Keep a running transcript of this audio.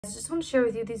I just want to share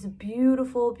with you these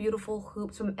beautiful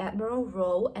hoops from Admiral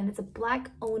Row, and it's a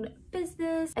black owned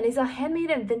business and these are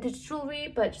handmade and vintage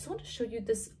jewelry. But I just want to show you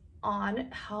this on.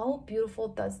 How beautiful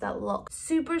does that look?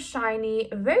 Super shiny,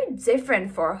 very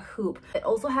different for a hoop. It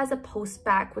also has a post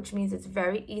back, which means it's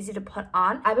very easy to put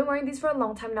on. I've been wearing these for a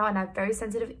long time now and I have very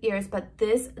sensitive ears, but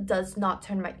this does not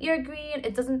turn my ear green.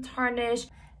 It doesn't tarnish.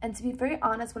 And to be very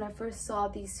honest, when I first saw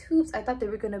these hoops, I thought they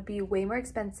were going to be way more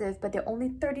expensive, but they're only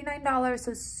 $39,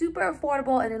 so super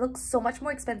affordable, and it looks so much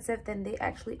more expensive than they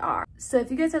actually are. So if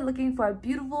you guys are looking for a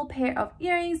beautiful pair of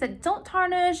earrings that don't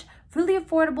tarnish, really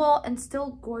affordable, and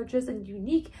still gorgeous and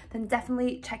unique, then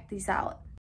definitely check these out.